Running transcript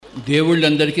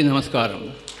దేవుళ్ళందరికీ నమస్కారం.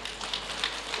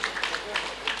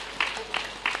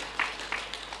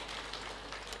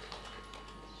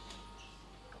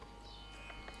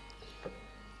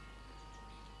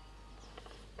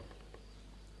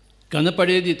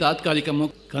 కనపడేది తాత్కాలికము,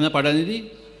 కనపడనిది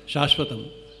శాశ్వతం.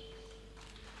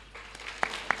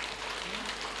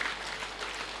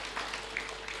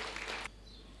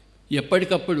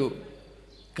 ఎప్పటికప్పుడు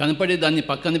కనపడే దాన్ని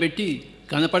పక్కన పెట్టి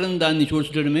కనపడని దాన్ని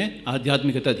చూడడమే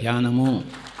ఆధ్యాత్మికత, ధ్యానము.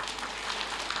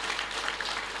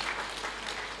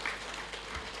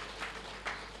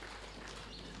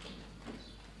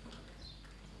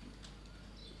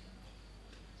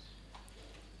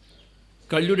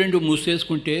 కళ్ళు రెండు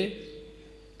మూసేసుకుంటే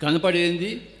కనపడేది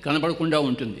కనపడకుండా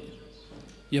ఉంటుంది.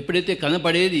 ఎప్పుడైతే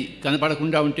కనపడేది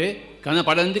కనపడకుండా ఉంటే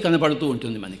కనపడనిది కనపడుతూ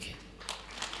ఉంటుంది మనకి.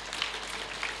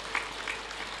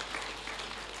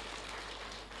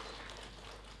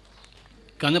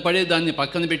 కనపడే దాన్ని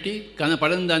పక్కన పెట్టి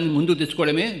కనపడని దాన్ని ముందుకు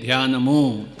తెచ్చుకోవడమే ధ్యానము.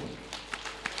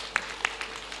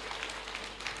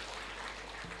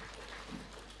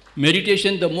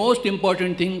 Meditation the most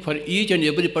important thing for each and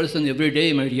every person every day,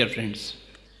 my dear friends.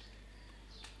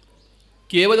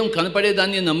 కేవలం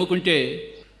కనపడేదాన్ని నమ్ముకుంటే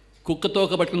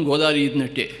కుక్కతోక పట్టుకుని గోదావరి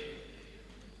ఈదినట్టే.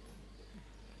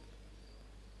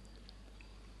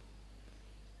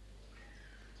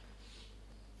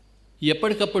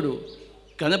 ఎప్పటికప్పుడు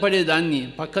కనపడేదాన్ని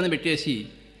పక్కన పెట్టేసి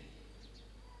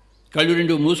కళ్ళు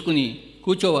రెండు మూసుకుని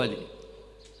కూర్చోవాలి.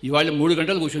 ఇవాళ 3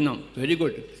 గంటలు కూర్చున్నాం. Very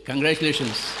good,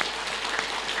 congratulations.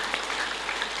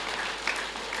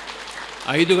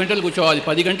 5 గంటలు కూర్చోవాలి,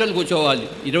 10 గంటలు కూర్చోవాలి,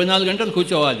 24 గంటలు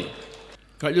కూర్చోవాలి.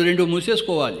 కళ్ళు రెండు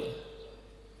మూసేసుకోవాలి.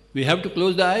 We have to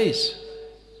close the eyes.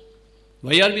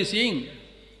 Why are we seeing?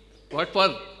 What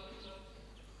for?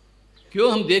 క్యో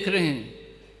హమ్ దేఖ్ రహే హైన్?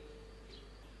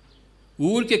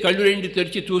 ఊరికే కళ్ళు రెండు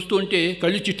తెరిచి చూస్తూ ఉంటే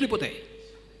కళ్ళు చిట్లిపోతాయి,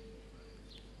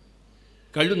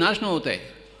 కళ్ళు నాశనం అవుతాయి,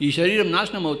 ఈ శరీరం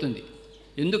నాశనం అవుతుంది.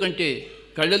 ఎందుకంటే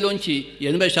కళ్ళలోంచి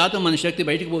 80% మన శక్తి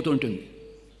బయటికి పోతూ ఉంటుంది.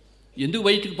 ఎందుకు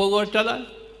బయటికి పోగొట్టాలా?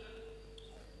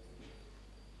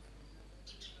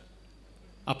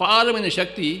 అపారమైన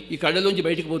శక్తి ఈ కళ్ళలోంచి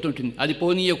బయటికి పోతుంటుంది. అది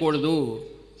పోనీయకూడదు.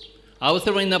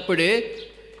 అవసరమైనప్పుడే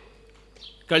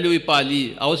కళ్ళు విప్పాలి,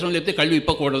 అవసరం లేకపోతే కళ్ళు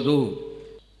విప్పకూడదు.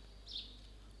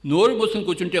 నోరు మూసుకుని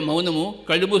కూర్చుంటే మౌనము,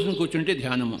 కళ్ళు మూసుకుని కూర్చుంటే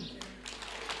ధ్యానము.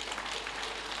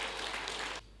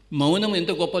 మౌనం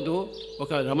ఎంత గొప్పదో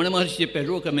ఒక రమణ మహర్షి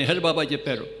చెప్పారు, ఒక మెహర్ బాబా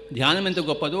చెప్పారు. ధ్యానం ఎంత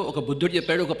గొప్పదో ఒక బుద్ధుడు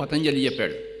చెప్పాడు, ఒక పతంజలి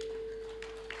చెప్పాడు.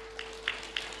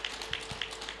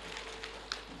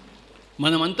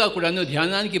 మనమంతా కూడా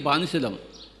ధ్యానానికి బానిసలం,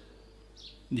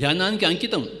 ధ్యానానికి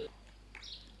అంకితం.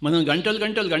 మనం గంటలు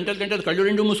గంటలు గంటలు గంటలు కళ్ళు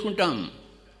రెండు మూసుకుంటాం.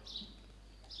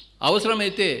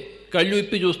 అవసరమైతే కళ్ళు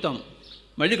ఇప్పి చూస్తాం,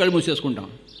 మళ్ళీ కళ్ళు మూసేసుకుంటాం.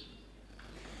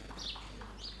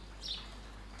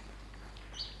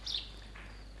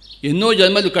 ఎన్నో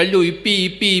జన్మలు కళ్ళు ఇప్పి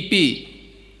ఇప్పి ఇప్పి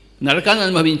నరకాన్ని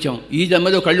అనుభవించాం. ఈ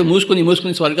జన్మలో కళ్ళు మూసుకుని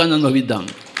మూసుకుని స్వర్గాన్ని అనుభవిద్దాం.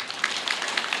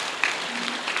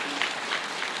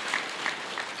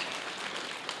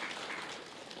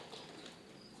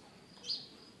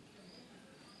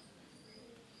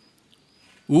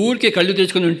 ఊరికే కళ్ళు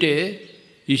తెచ్చుకొని ఉంటే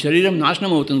ఈ శరీరం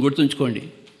నాశనం అవుతుంది, గుర్తుంచుకోండి.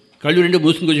 కళ్ళు రెండు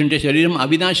మూసుకుని కూర్చుంటే శరీరం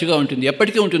అవినాశిగా ఉంటుంది,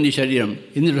 ఎప్పటికీ ఉంటుంది. ఈ శరీరం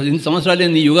ఎన్ని సంవత్సరాలు,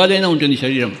 ఎన్ని యుగాలైనా ఉంటుంది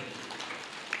శరీరం.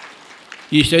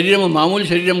 ఈ శరీరం మామూలు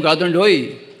శరీరం కాదండోయ్.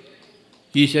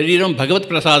 ఈ శరీరం భగవత్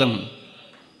ప్రసాదం.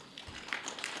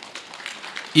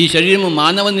 ఈ శరీరం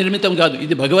మానవ నిర్మితం కాదు,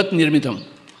 ఇది భగవత్ నిర్మితం.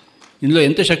 ఇందులో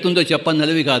ఎంత శక్తి ఉందో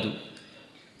చెప్పన్నలవి కాదు.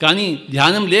 కానీ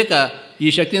ధ్యానం లేక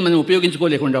ఈ శక్తిని మనం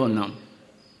ఉపయోగించుకోలేకుండా ఉన్నాం.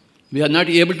 We are not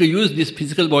able to use this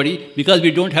physical body because we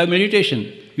don't have meditation.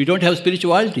 We don't have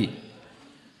spirituality.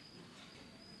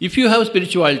 If you have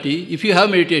spirituality, if you have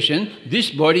meditation, this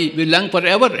body will long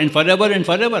forever and forever and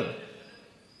forever.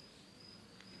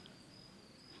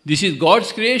 This is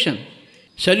God's creation.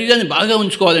 శరీరాన్ని బాగా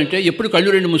ఉంచుకోవాలంటే ఎప్పుడు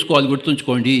కళ్ళు రెండు మూసుకోవాలి,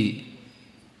 గుర్తుంచుకోండి.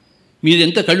 మీరు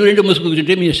ఎంత కళ్ళు రెండు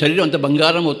మూసుకుంటుంటే మీ శరీరం అంత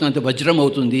బంగారం అవుతుంది, అంత వజ్రం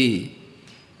అవుతుంది,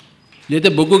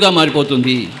 లేదా బొగ్గుగా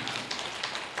మారిపోతుంది.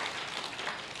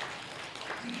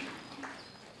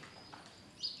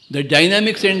 The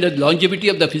dynamics and the longevity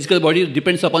of the physical body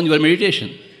depends upon your meditation.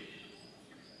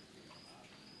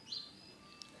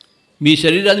 మీ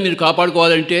శరీరాన్ని మీరు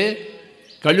కాపాడుకోవాలంటే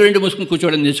కళ్ళు రెండు మూసుకుని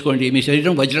కూర్చోవడం నేర్చుకోండి. మీ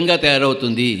శరీరం వజ్రంగా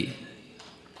తయారవుతుంది.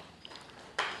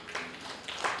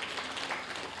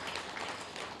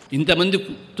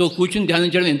 ఇంతమందితో కూర్చుని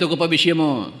ధ్యానించడం ఎంత గొప్ప విషయమో.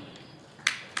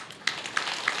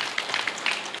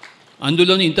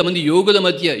 అందులోని ఇంతమంది యోగుల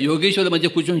మధ్య, యోగేశ్వరుల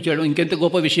మధ్య కూర్చొని చేయడం ఇంకెంత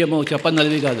గొప్ప విషయమో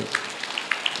చెప్పన్నది కాదు.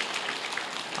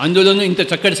 అందులోనూ ఇంత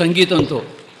చక్కటి సంగీతంతో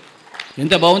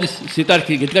ఎంత బాగుంది.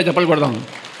 సితార్కి గట్టిగా చెప్పలు కొడదాం.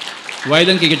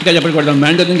 వాయిదంకి గట్టిగా చెప్పలు కొడదాం,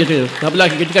 మ్యాండోలిన్ గట్టిగా,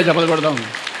 తబలాకి గట్టిగా చెప్పలు కొడదాం.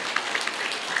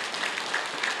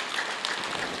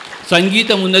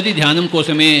 సంగీతం ఉన్నది ధ్యానం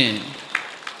కోసమే.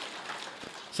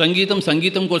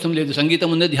 సంగీతం కోసం లేదు, సంగీతం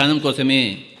ఉన్నది ధ్యానం కోసమే.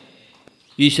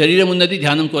 ఈ శరీరం ఉన్నది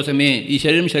ధ్యానం కోసమే. ఈ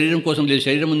శరీరం కోసం లేదు,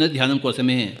 శరీరం ఉన్నది ధ్యానం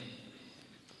కోసమే.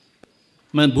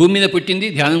 మన భూమి మీద పుట్టింది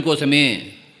ధ్యానం కోసమే.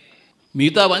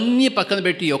 మిగతావన్నీ పక్కన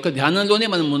పెట్టి ఒక్క ధ్యానంలోనే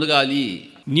మనం మునగాలి.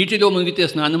 నీటిలో మునిగితే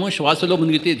స్నానము, శ్వాసలో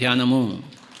మునిగితే ధ్యానము.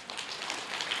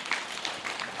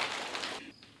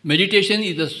 Meditation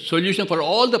is the solution for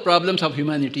all the problems of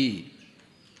humanity.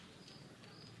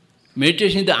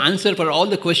 Meditation is the answer for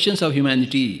all the questions of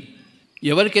humanity.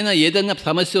 ఎవరికైనా ఏదైనా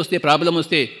సమస్య వస్తే, ప్రాబ్లం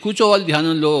వస్తే కూర్చోవాలి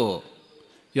ధ్యానంలో.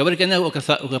 ఎవరికైనా ఒక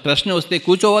ప్రశ్న వస్తే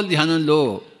కూర్చోవాలి ధ్యానంలో.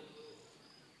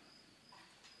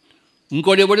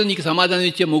 ఇంకోడెవడు నీకు సమాధానం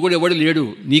ఇచ్చే మొగుడు ఎవడు లేడు,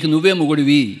 నీకు నువ్వే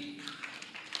మొగుడివి.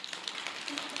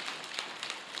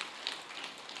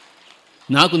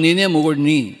 నాకు నేనే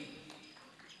మొగుడిని.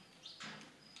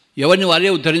 ఎవరిని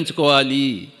వారే ఉద్ధరించుకోవాలి.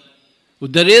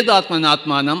 ఉద్ధరేద్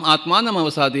ఆత్మానం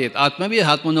అవసాదేత్ ఆత్మవి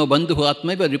ఆత్మనో బంధు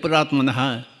ఆత్మైవ రిపురాత్మన.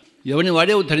 ఎవరిని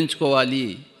వాడే ఉద్ధరించుకోవాలి.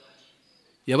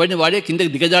 ఎవరిని వాడే కిందకి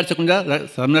దిగజార్చకుండా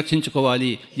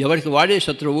సంరక్షించుకోవాలి. ఎవరికి వాడే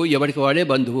శత్రువు, ఎవరికి వాడే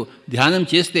బంధువు. ధ్యానం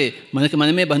చేస్తే మనకి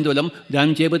మనమే బంధువులం.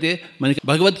 ధ్యానం చేయకపోతే మనకి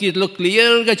భగవద్గీతలో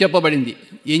క్లియర్గా చెప్పబడింది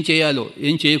ఏం చేయాలో,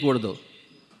 ఏం చేయకూడదో.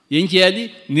 ఏం చేయాలి?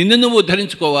 నిన్ను నువ్వు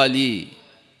ఉద్ధరించుకోవాలి.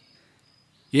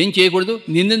 ఏం చేయకూడదు?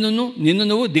 నిన్ను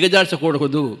నువ్వు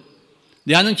దిగజార్చకూడదు.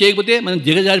 ధ్యానం చేయకపోతే మనం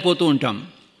దిగజారిపోతూ ఉంటాం,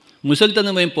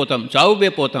 ముసలితనం వైపు పోతాం, చావు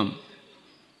వైపు పోతాం.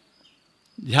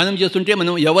 ధ్యానం చేస్తుంటే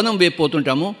మనం యవ్వనం వైపు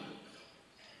పోతుంటాము,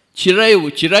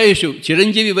 చిరాయుషు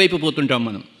చిరంజీవి వైపు పోతుంటాం.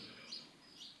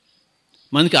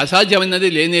 మనకి అసాధ్యమైనది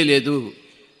లేనే లేదు.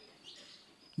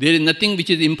 There is nothing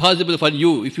which is impossible for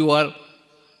you if you are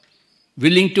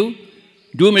willing to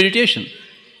do meditation.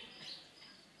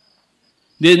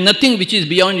 There is nothing which is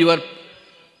beyond your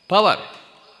power.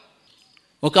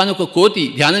 ఒకానొక కోతి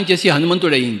ధ్యానం చేసి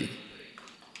హనుమంతుడయ్యింది.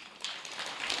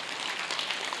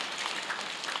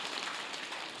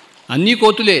 అన్నీ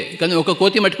కోతులే, కానీ ఒక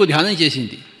కోతి మటుకు ధ్యానం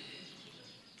చేసింది.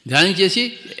 ధ్యానం చేసి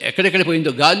ఎక్కడెక్కడ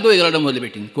పోయిందో గాలిలో ఎగరడం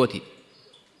మొదలుపెట్టింది కోతి.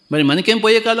 మరి మనకేం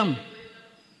పోయే కాలం?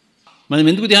 మనం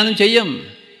ఎందుకు ధ్యానం చెయ్యం?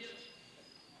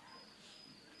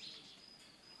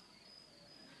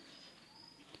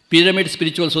 పిరమిడ్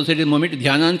స్పిరిచువల్ సొసైటీ మూమెంట్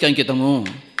ధ్యానానికి అంకితము.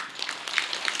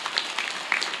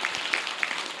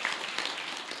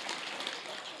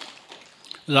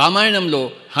 రామాయణంలో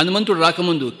హనుమంతుడు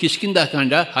రాకముందు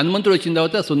కిష్కింధాకాండ, హనుమంతుడు వచ్చిన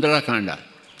తర్వాత సుందరాకాండ.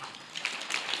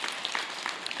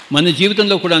 మన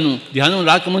జీవితంలో కూడాను ధ్యానం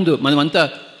రాకముందు మనమంతా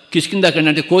కిష్కింధాకాండ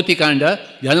అంటే కోతి కాండ,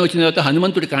 ధ్యానం వచ్చిన తర్వాత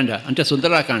హనుమంతుడి కాండ అంటే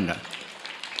సుందరాకాండ.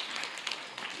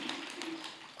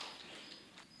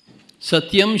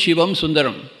 సత్యం శివం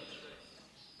సుందరం.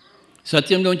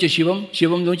 సత్యంలోంచి శివం,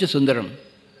 శివంలోంచి సుందరం.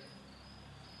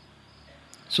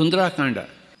 సుందరాకాండ.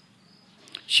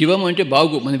 శివం అంటే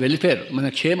బాగు, మన వెల్ఫేర్, మన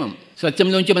క్షేమం.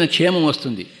 సత్యంలోంచి మన క్షేమం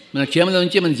వస్తుంది. మన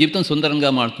క్షేమంలోంచి మన జీవితం సుందరంగా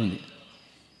మారుతుంది.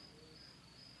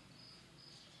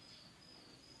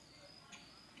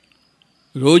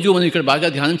 రోజు మనం ఇక్కడ బాగా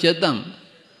ధ్యానం చేద్దాం,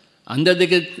 అందరి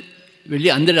దగ్గర వెళ్ళి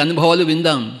అందరి అనుభవాలు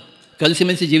విందాం.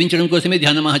 కలిసిమెలిసి జీవించడం కోసమే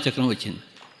ధ్యాన మహాచక్రం వచ్చింది.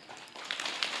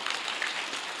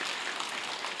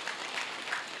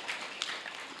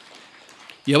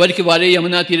 ఎవరికి వారే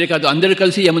యమునా తీరే కాదు, అందరూ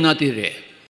కలిసి యమునా తీరే.